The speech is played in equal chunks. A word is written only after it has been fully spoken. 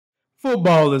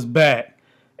Football is back,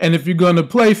 and if you're going to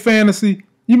play fantasy,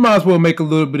 you might as well make a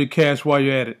little bit of cash while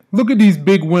you're at it. Look at these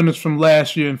big winners from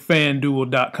last year in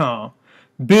FanDuel.com.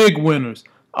 Big winners.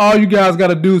 All you guys got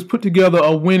to do is put together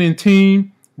a winning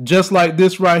team, just like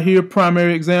this right here,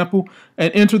 primary example,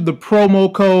 and enter the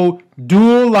promo code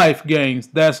DUALLIFEGAINS.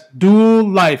 That's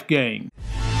DUALLIFEGAINS.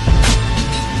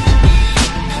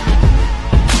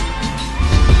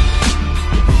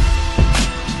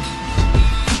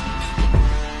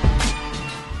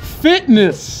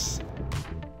 Fitness.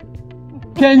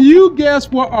 Can you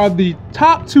guess what are the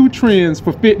top 2 trends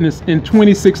for fitness in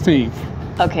 2016?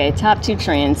 Okay, top 2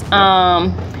 trends.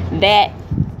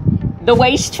 The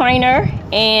waist trainer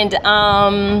and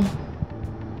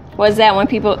what's that when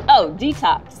people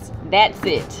detox. That's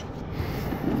it.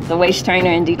 The waist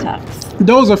trainer and detox.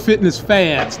 Those are fitness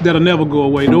fads that'll never go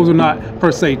away. Those are not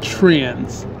per se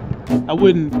trends. I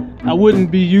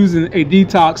wouldn't be using a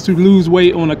detox to lose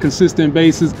weight on a consistent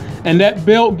basis, and that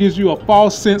belt gives you a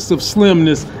false sense of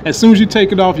slimness. As soon as you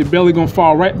take it off, your belly gonna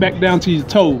fall right back down to your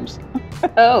toes.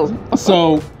 Oh.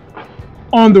 So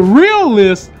on the real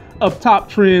list of top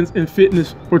trends in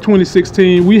fitness for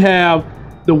 2016, we have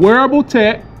the wearable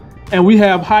tech and we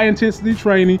have high intensity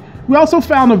training. We also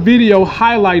found a video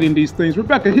highlighting these things.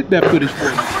 Rebecca, hit that footage for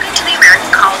me. According to the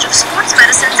American College of Sports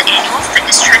Medicine's annual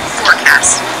fitness trend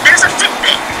forecast, there's a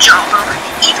Fitbit, jawbone,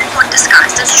 even one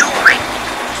disguised as jewelry.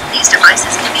 These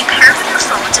devices can be paired with your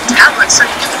phones and tablets so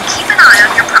you can keep an eye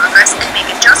on your progress and make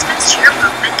adjustments to your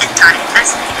movement and diet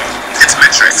as needed. It's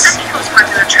metrics. The second most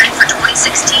popular trend for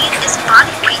 2016 is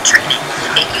body weight training.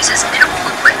 It uses minimal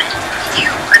equipment.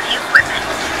 You are the equipment,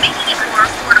 making it more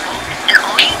affordable. And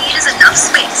all you need is enough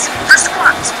space for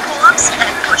squats, pull-ups,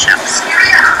 and push-ups.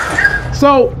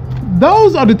 So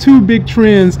those are the 2 big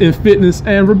trends in fitness.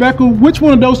 And Rebecca, which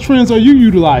one of those trends are you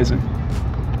utilizing?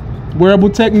 Wearable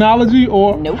technology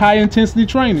or Nope. high intensity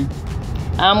training?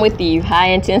 I'm with you. High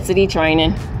intensity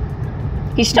training.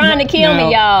 He's trying to kill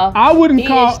me, y'all. I wouldn't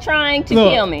He's trying to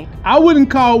kill me. I wouldn't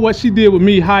call what she did with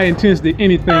me high intensity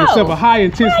anything except a high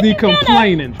intensity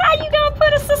complaining. How you gonna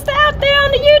put a sister out there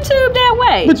on the YouTube that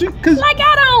way? But cause like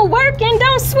I don't work and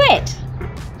don't sweat.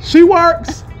 she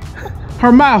works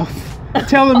her mouth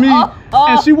telling me,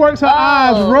 and she works her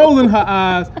eyes, rolling her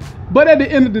eyes. But at the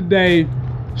end of the day,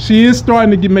 she is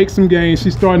starting to make some gains.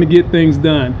 She's starting to get things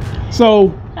done.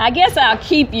 So I guess I'll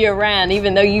keep you around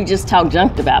even though you just talk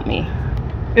junk about me.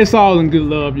 it's all in good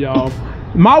love, y'all.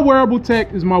 My wearable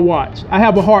tech is my watch. I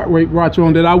have a heart rate watch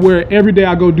on that I wear every day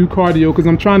I go do cardio because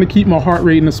I'm trying to keep my heart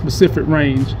rate in a specific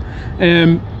range.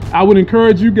 And I would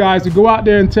encourage you guys to go out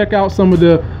there and check out some of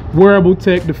the wearable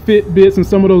tech, the Fitbits and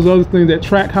some of those other things that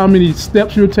track how many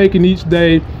steps you're taking each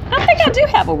day. I think I do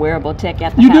have a wearable tech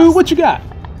at the You house. do? What you got?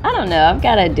 I don't know. I've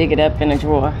got to dig it up in a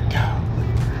drawer.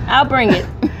 I'll bring it.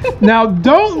 Now,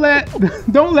 don't let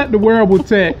the wearable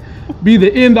tech be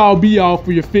the end all be all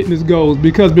for your fitness goals,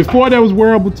 because before there was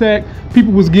wearable tech,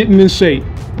 people was getting in shape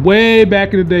way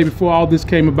back in the day before all this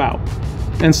came about.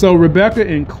 And so, Rebecca,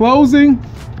 in closing,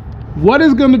 what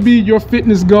is going to be your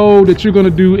fitness goal that you're going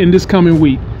to do in this coming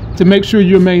week to make sure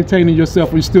you're maintaining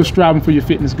yourself or you're still striving for your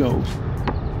fitness goals?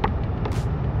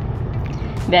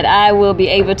 That I will be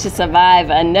able to survive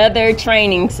another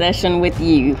training session with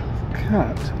you.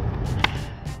 God.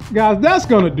 Guys, that's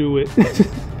going to do it.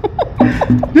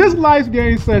 This Life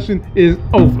Game session is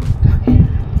over.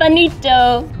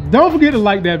 Finito. Don't forget to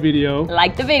like that video.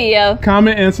 Like the video.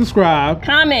 Comment and subscribe.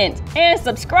 Comment and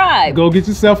subscribe. Go get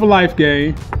yourself a life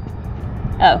game.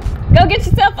 Oh, go get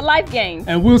yourself a life game.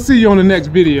 And we'll see you on the next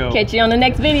video. Catch you on the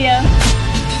next video.